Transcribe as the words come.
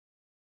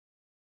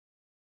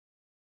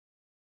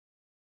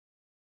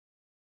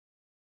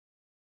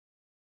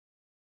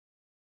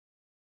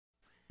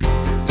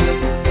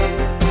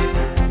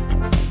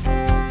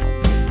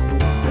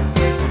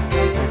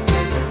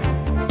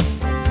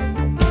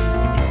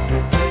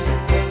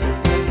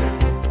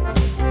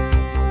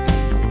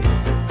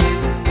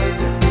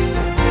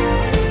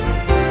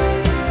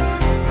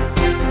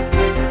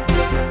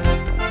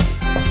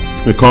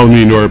I call the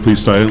meeting to order. Please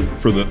stand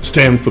for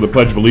the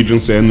Pledge of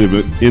Allegiance and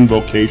the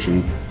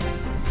invocation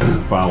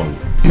following.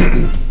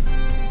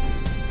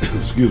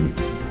 Excuse me.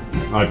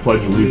 I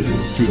pledge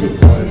allegiance to the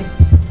flag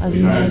of the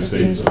United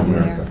States of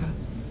America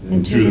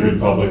and to the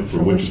republic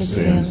for which it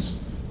stands,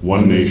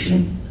 one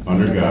nation,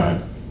 under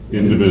God,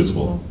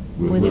 indivisible,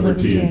 with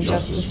liberty and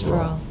justice for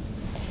all.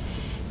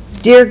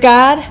 Dear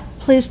God,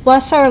 please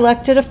bless our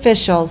elected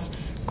officials.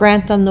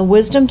 Grant them the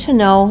wisdom to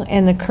know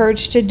and the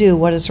courage to do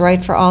what is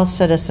right for all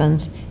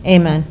citizens.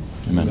 Amen.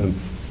 Amen.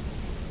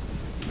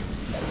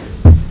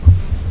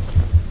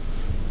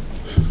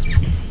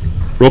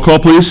 Roll call,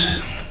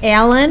 please.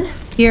 Allen.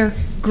 Here.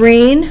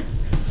 Green.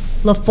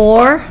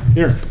 LaFour.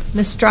 Here.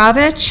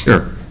 Mistrovich.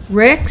 Here.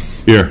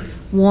 Ricks. Here.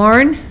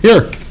 Warren.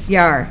 Here.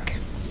 Yark.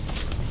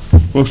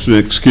 Motion to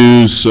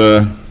excuse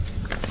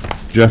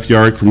Jeff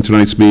Yark from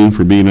tonight's meeting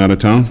for being out of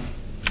town.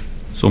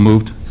 So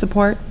moved.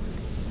 Support.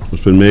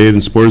 It's been made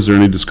and supported. Is there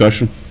any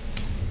discussion?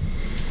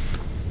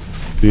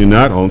 Being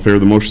not, all in favor of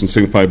the motion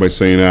signify by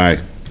saying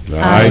aye.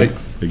 Aye.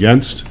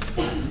 Against?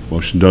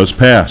 Motion does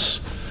pass.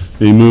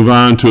 We move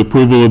on to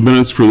approval of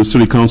minutes for the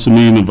City Council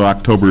meeting of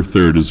October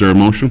 3rd. Is there a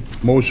motion?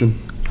 Motion.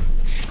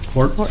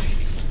 Support.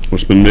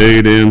 What's been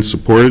made and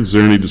supported? Is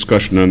there any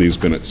discussion on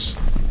these minutes?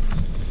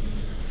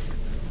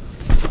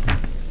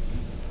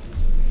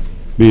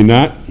 Being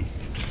not,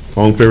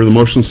 all in favor of the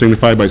motion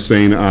signify by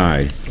saying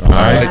aye.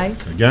 Aye.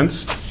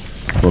 Against?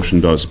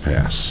 Motion does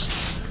pass.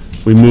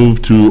 We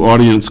move to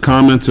audience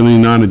comments and any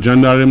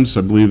non-agenda items.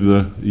 I believe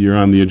you're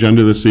on the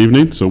agenda this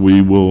evening, so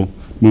we will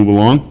move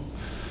along.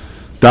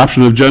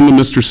 Adoption of agenda,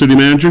 Mr. City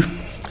Manager?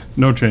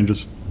 No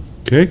changes.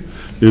 Okay.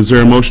 Is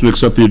there a motion to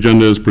accept the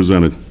agenda as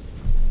presented?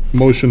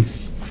 Motion.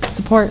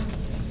 Support.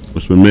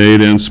 What's been made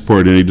and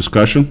supported. Any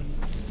discussion?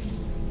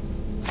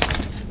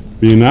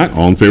 Being not,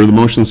 all in favor of the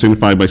motion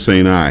signify by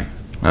saying aye.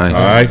 Aye.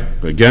 Aye.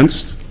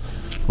 Against?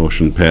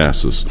 Motion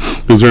passes.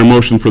 Is there a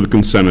motion for the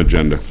consent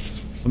agenda?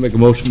 I'll make a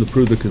motion to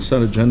approve the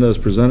consent agenda as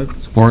presented.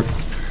 Support.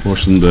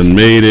 Motion been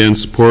made and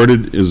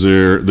supported.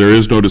 There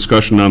is no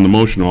discussion on the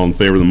motion. All in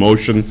favor of the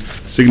motion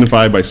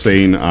signify by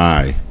saying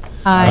aye.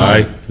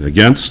 Aye.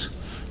 Against?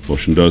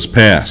 Motion does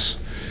pass.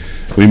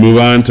 We move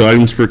on to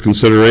items for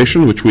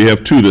consideration, which we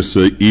have two this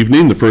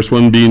evening. The first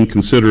one being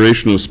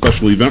consideration of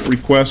special event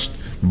request,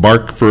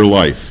 Bark for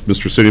Life.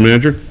 Mr. City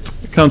Manager?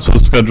 The council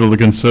is scheduled to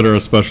consider a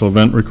special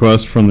event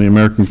request from the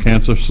American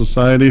Cancer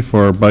Society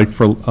for a Bark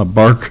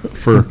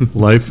for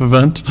Life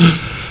event.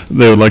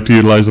 They would like to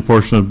utilize a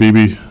portion of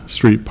Beebe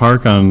Street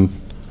Park on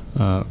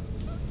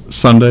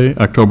Sunday,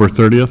 October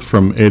 30th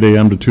from 8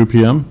 a.m. to 2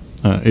 p.m.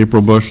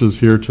 April Bush is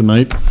here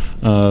tonight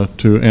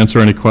to answer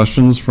any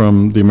questions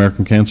from the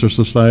American Cancer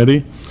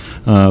Society.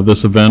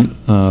 This event,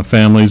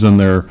 families and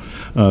their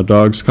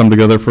dogs come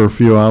together for a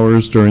few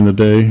hours during the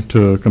day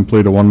to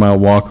complete a 1-mile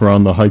walk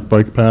around the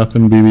hike-bike path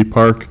in Beebe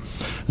Park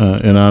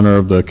in honor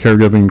of the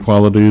caregiving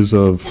qualities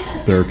of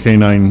their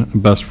canine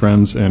best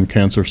friends and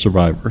cancer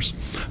survivors.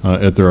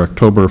 At their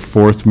October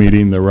 4th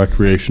meeting, the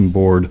Recreation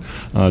Board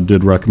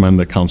did recommend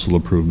that council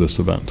approve this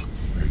event.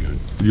 Very good.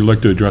 Would you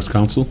like to address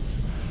council?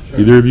 Sure.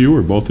 Either of you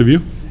or both of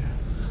you?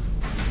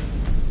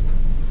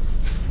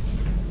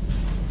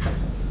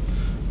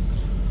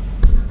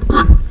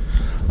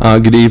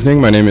 Good evening.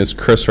 My name is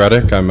Chris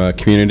Reddick. I'm a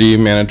community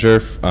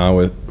manager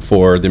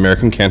for the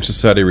American Cancer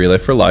Society Relay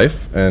for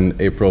Life, and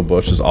April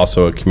Bush is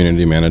also a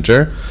community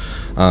manager.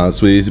 So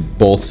we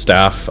both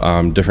staff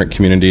different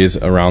communities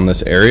around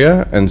this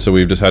area, and so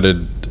we've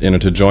decided,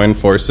 to join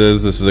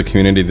forces. This is a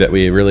community that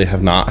we really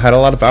have not had a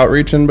lot of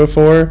outreach in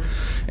before,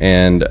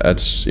 and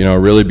it's a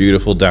really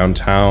beautiful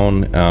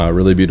downtown,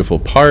 really beautiful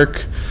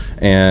park.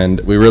 And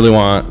we're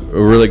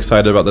really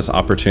excited about this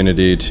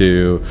opportunity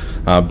to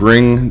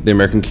bring the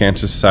American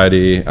Cancer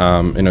Society,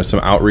 some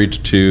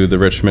outreach to the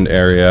Richmond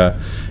area,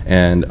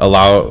 and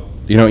allow,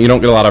 you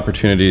don't get a lot of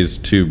opportunities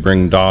to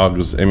bring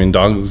dogs. I mean,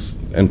 dogs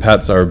and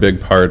pets are a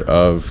big part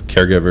of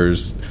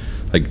caregivers,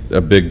 like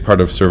a big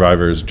part of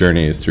survivors'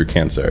 journeys through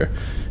cancer.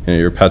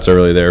 Your pets are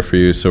really there for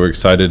you, so we're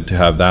excited to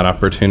have that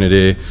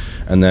opportunity.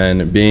 And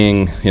then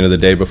being, the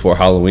day before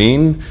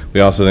Halloween,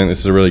 we also think this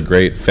is a really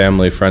great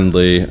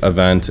family-friendly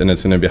event, and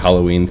it's going to be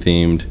Halloween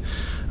themed.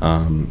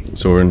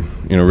 So we're,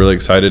 really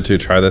excited to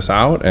try this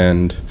out,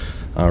 and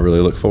really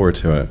look forward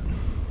to it.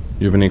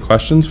 You have any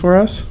questions for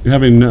us? You're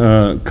having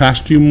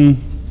costume?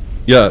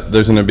 Yeah,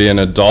 there's going to be an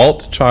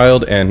adult,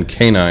 child, and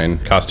canine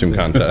costume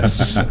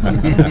contest.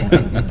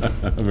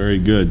 Very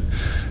good.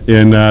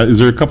 And is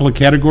there a couple of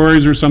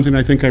categories or something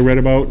I think I read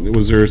about?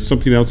 Was there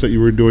something else that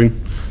you were doing?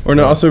 We're going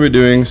to also be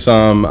doing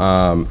some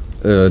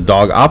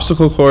dog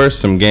obstacle course,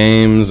 some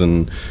games,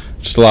 and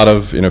just a lot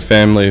of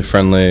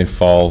family-friendly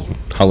fall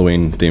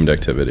Halloween-themed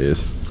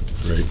activities.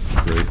 Great,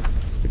 great.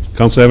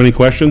 Council have any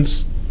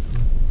questions?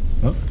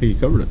 Oh, I think you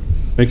covered it.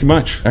 Thank you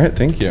much. All right,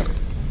 thank you.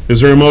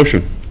 Is there a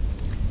motion?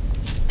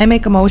 I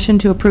make a motion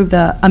to approve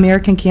the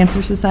American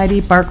Cancer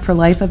Society Bark for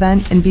Life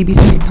event in Beebe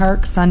Street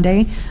Park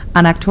Sunday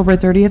on October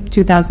 30th,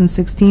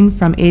 2016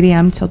 from 8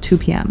 a.m. till 2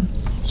 p.m.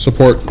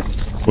 Support.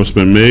 What's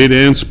been made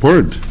and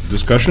supported?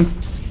 Discussion?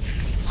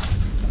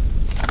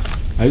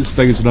 I just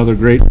think it's another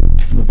great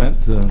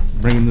event to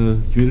bring in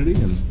the community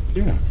and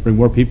bring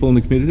more people in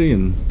the community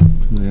and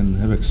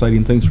have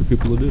exciting things for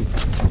people to do.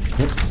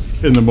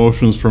 In the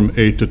motions from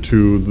 8 to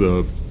 2,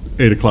 the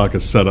 8 o'clock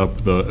is set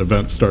up. The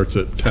event starts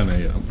at 10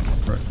 a.m.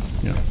 Right.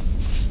 Yeah.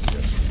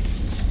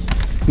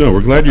 No, we're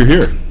glad you're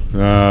here.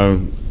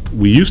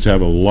 We used to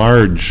have a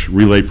large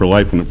Relay for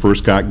Life when it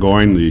first got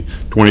going, the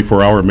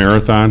 24-hour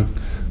marathon,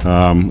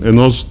 and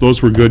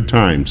those were good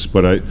times.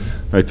 But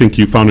I think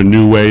you found a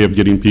new way of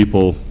getting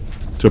people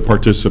to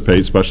participate,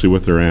 especially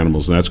with their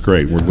animals, and that's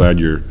great. We're glad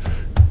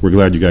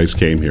you guys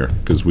came here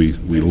because we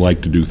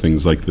like to do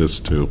things like this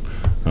too.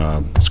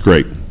 It's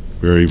great,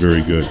 very,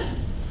 very good.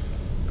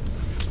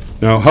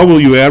 Now, how will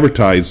you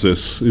advertise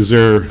this? Is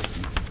there?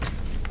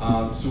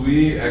 So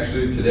we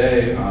actually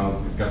today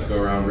got to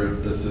go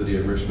around the city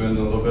of Richmond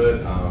a little bit,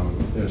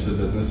 into the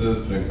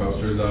businesses, putting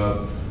posters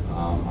up.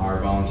 Our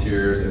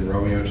volunteers in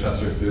Romeo,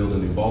 Chesterfield,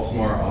 and New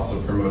Baltimore are also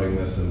promoting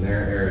this in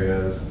their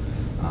areas.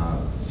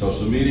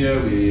 Social media,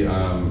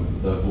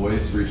 the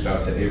Voice reached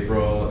out to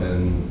April,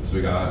 and so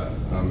we got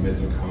made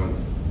some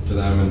comments to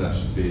them, and that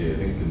should be, I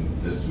think,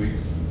 in this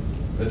week's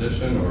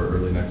edition or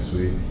early next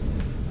week.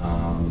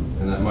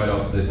 And that might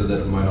also, they said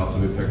that it might also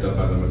be picked up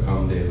by the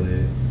Macomb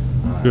Daily.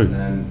 And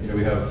then,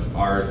 we have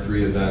our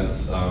 3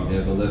 events,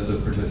 the list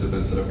of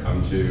participants that have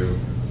come to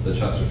the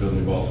Chesterfield,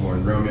 New Baltimore,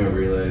 and Romeo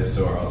relays,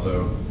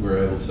 so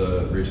we're able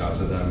to reach out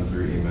to them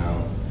through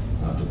email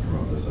to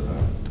promote this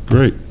event.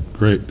 Great.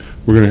 Great.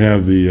 We're going to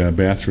have the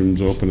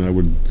bathrooms open. I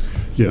would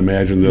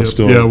imagine they'll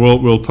still. Yeah,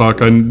 we'll talk.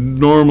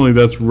 Normally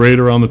that's right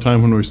around the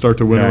time when we start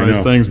to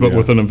winterize things, but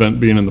with an event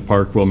being in the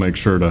park, we'll make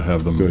sure to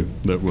have them.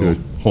 Good. That will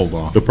hold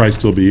off. They'll probably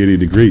still be 80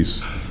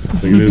 degrees. I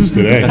think it is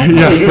today.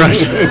 Yeah, right.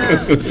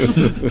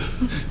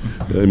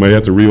 They might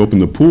have to reopen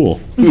the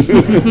pool.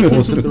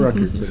 We'll set the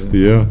record today.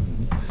 Yeah.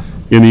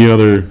 Any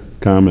other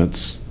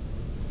comments?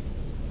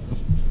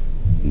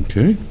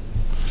 Okay.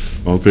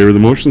 All in favor of the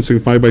motion,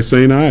 signify by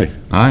saying aye.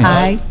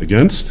 Aye.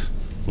 Against?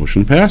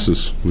 Motion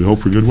passes. We hope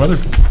for good weather.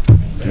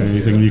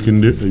 Anything you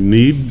can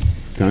need,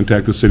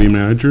 contact the city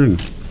manager,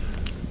 and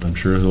I'm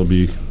sure he'll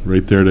be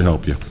right there to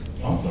help you.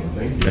 Awesome,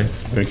 thank you. Okay.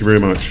 Thank you very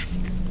much.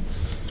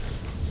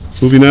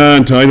 Moving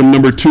on to item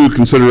number 2,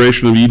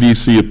 consideration of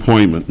EDC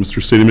appointment.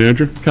 Mr. City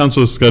Manager?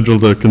 Council is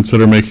scheduled to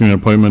consider making an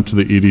appointment to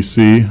the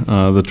EDC.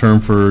 The term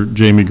for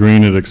Jamie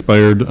Green had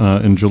expired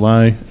in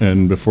July,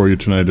 and before you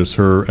tonight is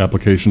her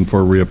application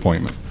for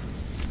reappointment.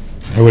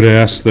 I would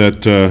ask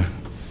that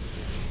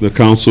the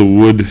council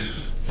would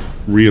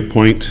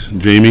reappoint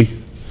Jamie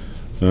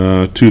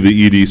to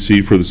the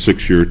EDC for the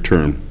 6-year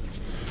term.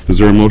 Is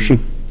there a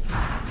motion?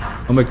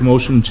 I'll make a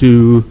motion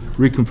to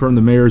reconfirm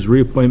the mayor's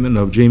reappointment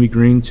of Jamie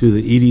Green to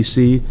the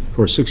EDC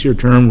for a 6-year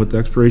term with the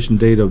expiration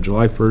date of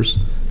July 1st,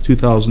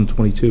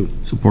 2022.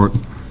 Support.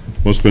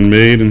 Motion's been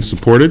made and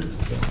supported.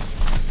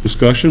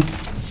 Discussion?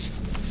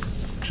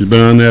 She's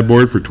been on that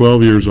board for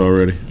 12 years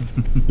already.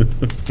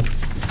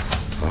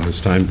 Oh,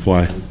 it's time to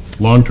fly.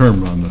 Long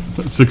term on the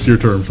 6-year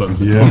term.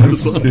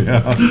 Yes.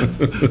 Yeah.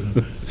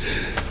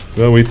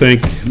 Well, we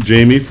thank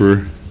Jamie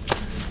for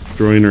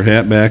throwing her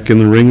hat back in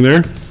the ring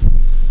there.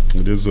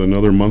 It is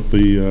another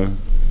monthly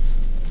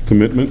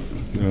commitment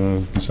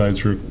besides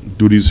her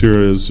duties here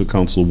as a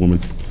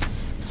councilwoman.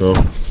 So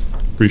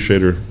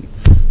appreciate her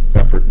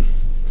effort.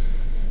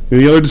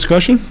 Any other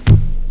discussion?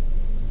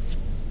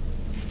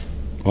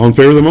 All in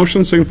favor of the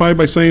motion, signify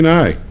by saying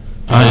aye.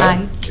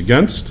 Aye.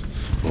 Against?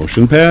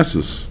 Motion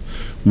passes.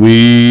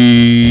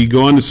 We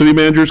go on to city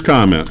manager's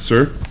comments,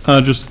 sir.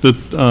 Just that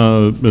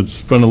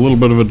it's been a little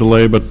bit of a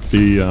delay, but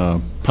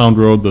the Pound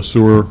Road, the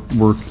sewer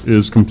work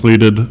is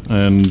completed,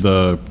 and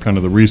kind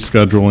of the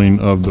rescheduling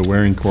of the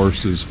wearing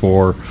course is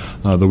for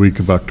the week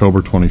of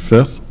October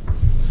 25th.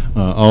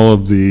 All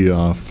of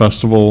the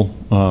festival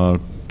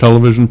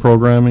television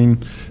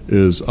programming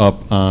is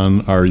up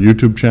on our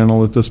YouTube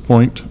channel at this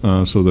point.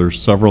 So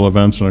there's several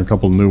events and a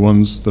couple new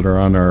ones that are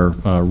on our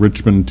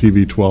Richmond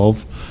TV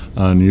 12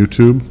 on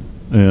YouTube.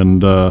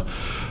 And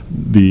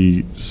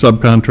the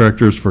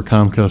subcontractors for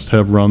Comcast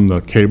have run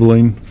the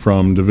cabling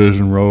from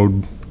Division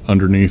Road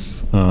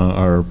underneath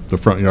the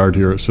front yard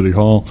here at City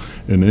Hall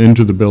and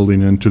into the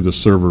building, into the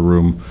server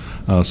room.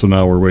 So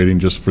now we're waiting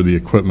just for the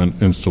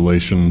equipment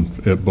installation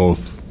at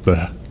both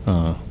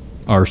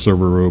our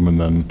server room and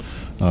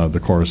then the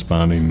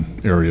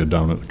corresponding area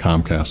down at the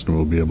Comcast, and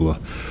we'll be able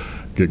to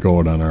get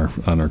going on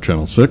our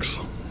Channel 6.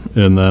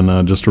 And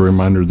then just a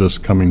reminder, this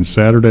coming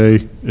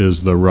Saturday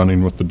is the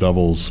Running with the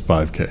Devils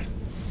 5K.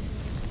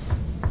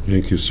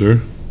 Thank you,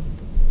 sir.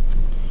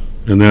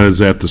 And that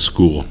is at the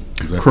school.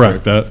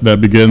 Correct.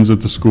 That begins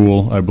at the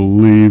school, I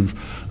believe,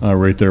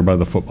 right there by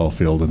the football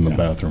field in the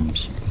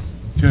bathrooms.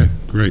 Okay,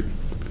 great.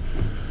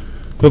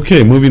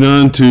 Okay, moving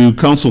on to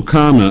council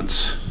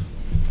comments.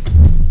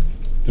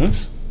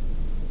 Yes?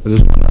 I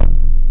just want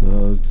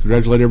to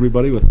congratulate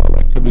everybody with all the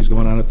activities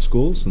going on at the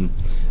schools, and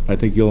I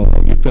think you'll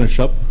finish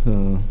up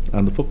on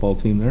the football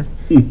team there,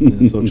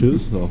 so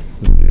choose. So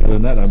other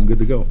than that, I'm good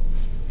to go.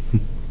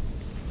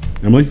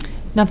 Emily?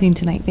 Nothing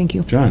tonight, thank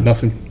you. John?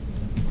 Nothing.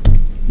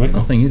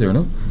 Nothing either,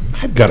 no?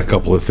 I've got a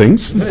couple of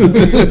things.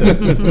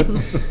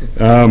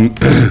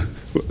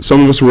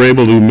 Some of us were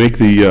able to make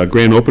the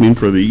grand opening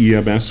for the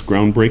EMS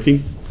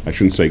groundbreaking. I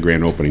shouldn't say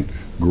grand opening.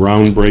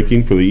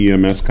 Groundbreaking for the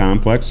EMS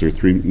complex, their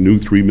new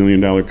 $3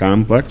 million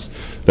complex.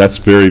 That's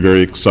very,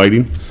 very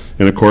exciting.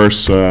 And of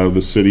course,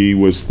 the city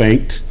was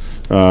thanked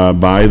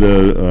by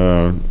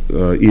the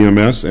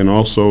EMS, and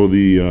also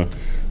the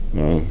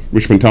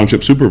Richmond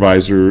Township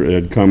Supervisor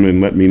had come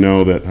and let me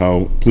know that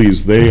how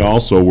pleased they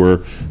also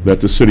were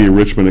that the city of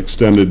Richmond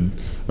extended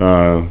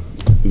the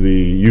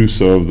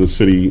use of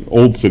the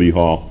old city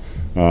hall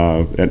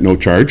at no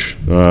charge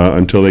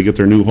until they get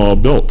their new hall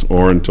built,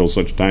 or until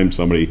such time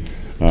somebody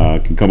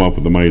can come up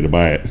with the money to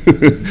buy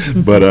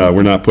it. But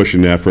we're not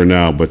pushing that for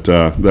now. But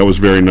that was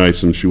very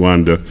nice, and she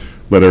wanted to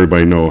let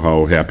everybody know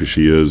how happy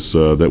she is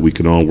that we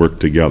can all work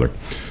together.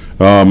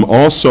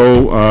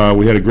 Also,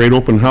 we had a great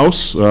open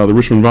house. The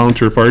Richmond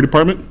Volunteer Fire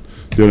Department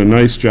did a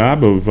nice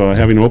job of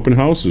having an open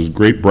house. It was a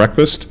great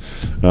breakfast.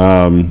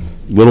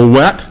 Little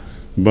wet,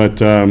 but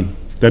that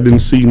didn't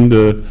seem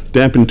to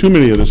dampen too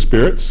many of the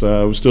spirits. It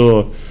was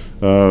still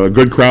a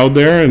good crowd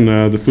there,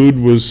 and the food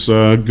was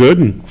good.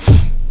 And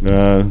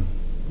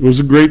it was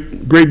a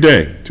great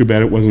day. Too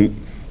bad it wasn't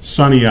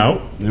sunny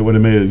out. It would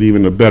have made it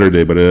even a better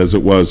day, but as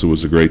it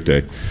was a great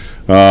day.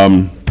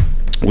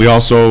 We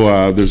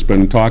also, there's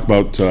been talk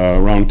about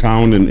around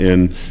town,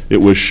 and it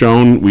was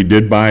shown, we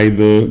did buy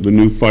the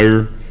new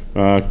fire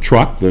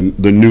truck, the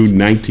new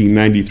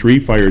 1993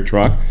 fire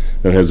truck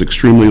that has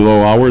extremely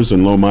low hours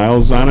and low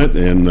miles on it,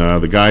 and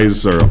the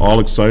guys are all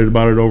excited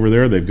about it over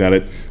there. They've got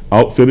it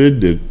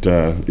outfitted.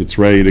 It's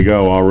ready to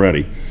go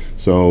already.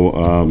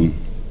 So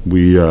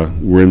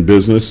we're in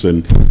business,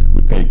 and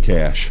we paid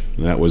cash.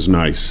 That was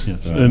nice.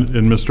 Yes. And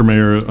Mr.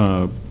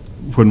 Mayor,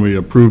 when we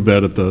approved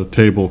that at the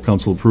table,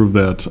 council approved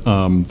that,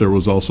 there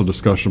was also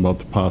discussion about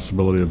the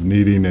possibility of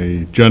needing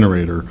a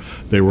generator.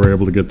 They were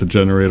able to get the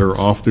generator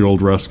off the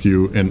old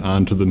rescue and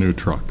onto the new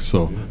truck.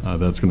 So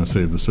that's going to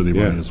save the city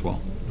money as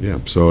well. Yeah,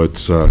 so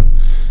it's, you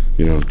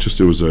know, just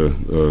it was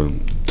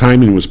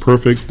timing was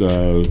perfect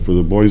for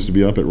the boys to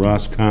be up at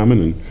Ross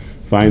Common and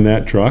find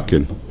that truck.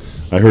 And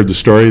I heard the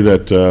story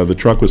that the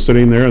truck was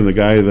sitting there, and the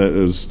guy that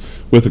was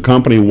with the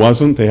company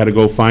wasn't. They had to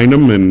go find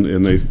him,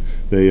 and they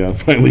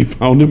finally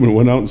found him and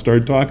went out and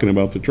started talking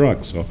about the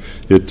truck. So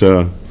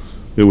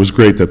it was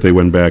great that they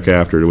went back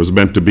after it. It was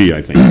meant to be,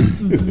 I think.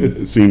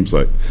 It seems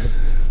like.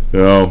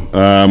 So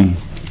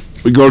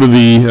we go to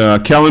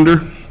the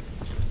calendar.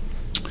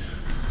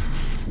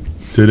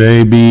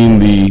 Today being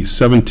the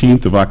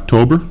 17th of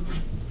October,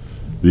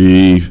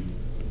 the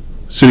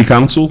City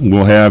Council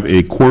will have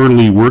a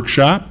quarterly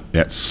workshop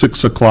at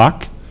 6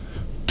 o'clock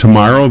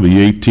tomorrow,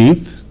 the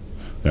 18th.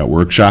 That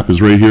workshop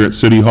is right here at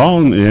City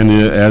Hall, and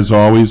as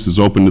always, is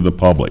open to the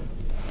public.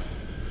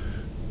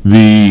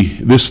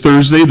 This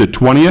Thursday, the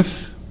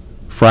 20th,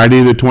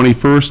 Friday, the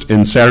 21st,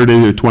 and Saturday,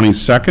 the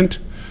 22nd,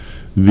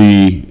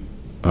 the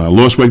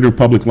Lois Wagner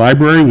Public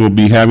Library will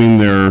be having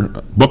their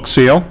book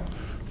sale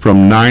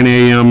from 9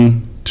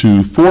 a.m.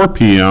 to 4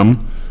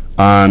 p.m.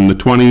 on the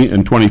 20th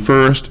and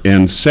 21st,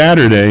 and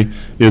Saturday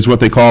is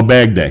what they call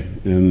Bag Day,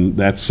 and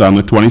that's on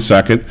the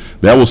 22nd.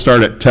 That will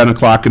start at 10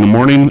 o'clock in the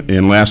morning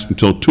and last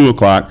until 2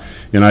 o'clock,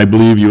 and I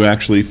believe you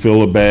actually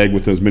fill a bag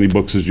with as many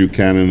books as you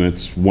can, and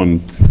it's one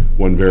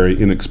very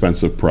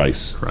inexpensive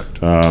price. Correct.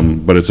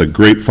 But it's a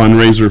great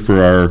fundraiser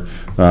for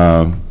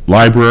our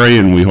library,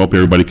 and we hope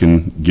everybody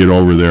can get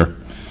over there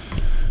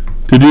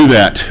to do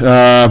that.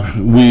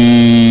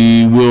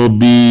 We will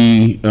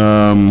be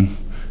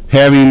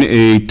having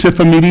a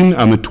TIFA meeting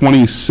on the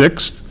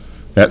 26th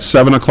at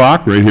 7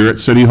 o'clock right here at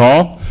City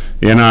Hall.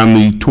 And on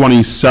the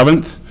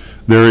 27th,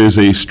 there is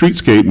a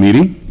streetscape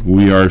meeting.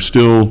 We are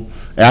still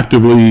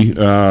actively,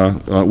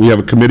 we have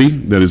a committee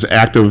that is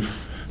active,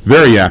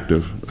 very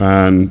active,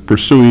 on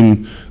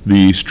pursuing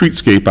the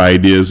streetscape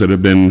ideas that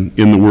have been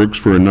in the works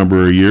for a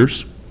number of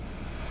years.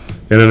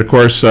 And then, of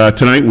course,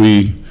 tonight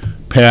we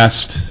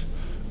passed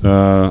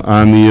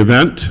on the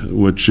event,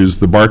 which is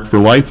the Bark for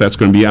Life. That's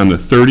going to be on the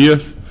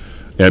 30th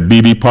at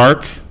BB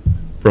Park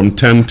from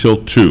 10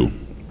 till 2.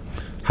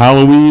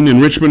 Halloween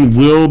in Richmond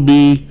will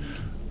be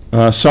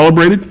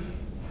celebrated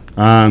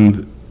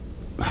on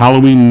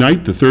Halloween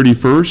night, the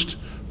 31st,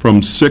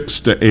 from 6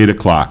 to 8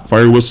 o'clock.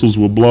 Fire whistles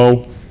will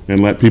blow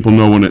and let people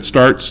know when it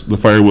starts. The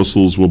fire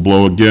whistles will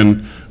blow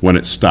again when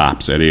it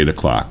stops at 8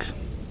 o'clock.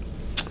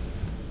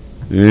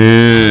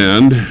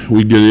 And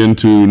we get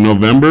into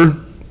November.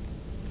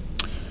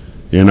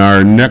 And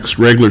our next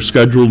regular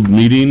scheduled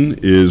meeting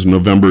is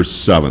November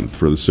 7th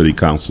for the City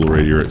Council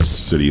right here at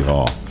City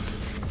Hall.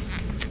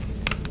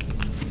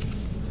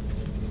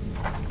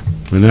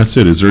 And that's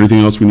it. Is there anything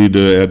else we need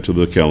to add to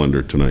the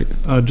calendar tonight?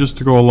 Just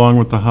to go along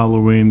with the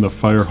Halloween, the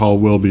fire hall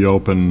will be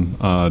open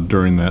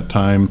during that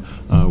time.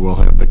 We'll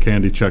have the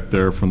candy check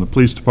there from the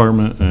police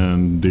department,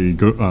 and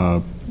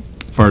the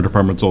fire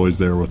department's always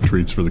there with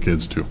treats for the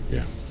kids too.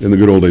 Yeah. And the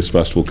Good Old Days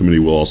Festival Committee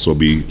will also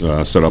be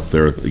set up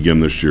there again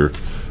this year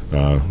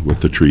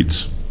with the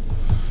treats.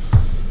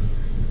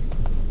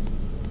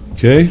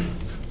 Okay.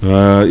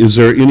 Is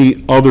there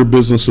any other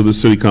business of the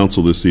city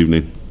council this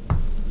evening? I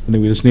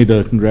think we just need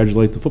to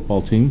congratulate the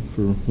football team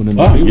for winning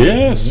the Oh, league.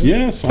 yes,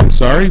 yes, I'm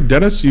sorry.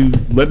 Dennis, you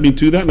led me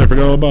to that and I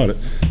forgot all about it.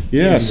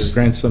 Your Yes.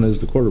 grandson is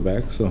the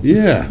quarterback, so.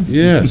 Yeah,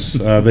 yes.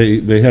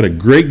 They had a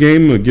great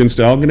game against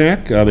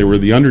Algonac. They were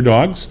the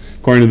underdogs,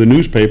 according to the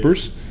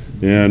newspapers.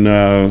 And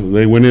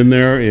they went in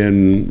there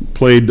and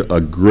played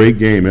a great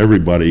game.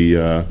 Everybody,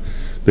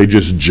 they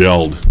just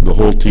gelled. The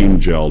whole team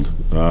gelled.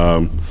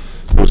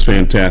 It was a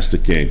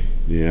fantastic game.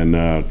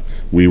 And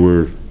we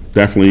were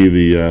definitely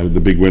the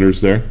big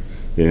winners there.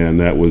 And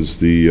that was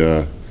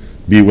the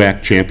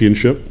BWAC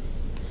championship.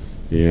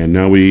 And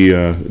now we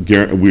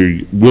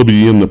will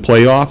be in the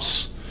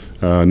playoffs.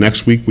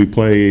 Next week we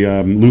play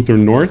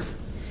Lutheran North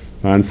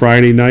on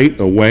Friday night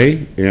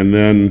away, and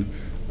then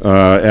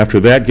after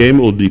that game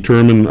it will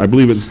determine, I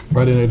believe it's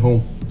Friday night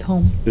home. It's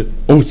home.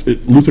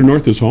 Lutheran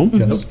North is home?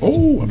 Yes.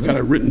 Oh, I've got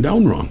it written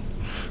down wrong.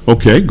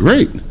 Okay,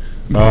 great.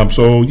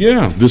 So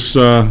yeah, this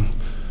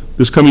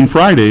coming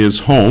Friday is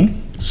home.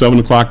 7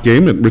 o'clock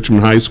game at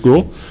Richmond High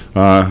School.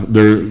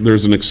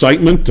 There's an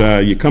excitement.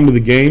 You come to the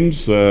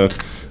games,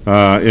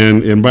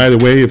 and by the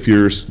way, if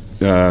you're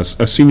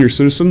a senior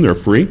citizen, they're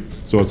free.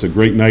 So it's a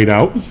great night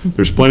out.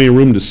 There's plenty of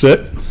room to sit,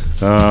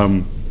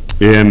 and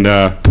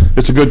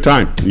it's a good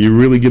time. You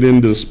really get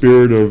into the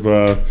spirit of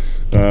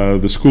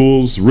the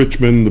schools,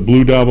 Richmond, the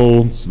Blue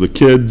Devils, the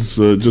kids,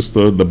 just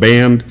the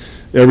band.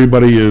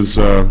 Everybody is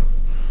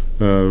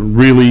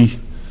really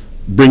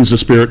brings the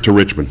spirit to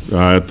Richmond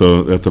at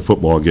the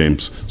football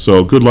games.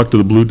 So good luck to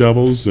the Blue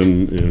Devils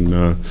and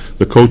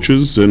the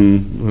coaches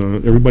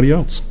and everybody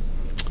else.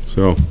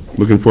 So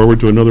looking forward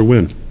to another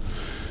win.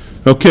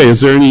 Okay, is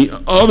there any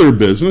other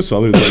business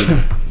other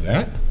than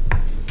that?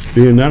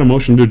 Being that, a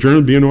motion to adjourn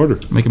would be in order.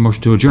 Make a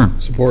motion to adjourn.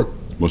 Support.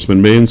 Motion's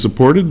been made and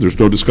supported. There's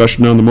no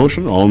discussion on the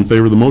motion. All in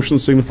favor of the motion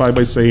signify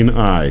by saying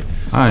aye.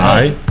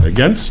 Aye.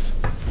 Against?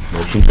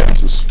 Motion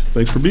passes.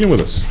 Thanks for being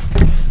with us.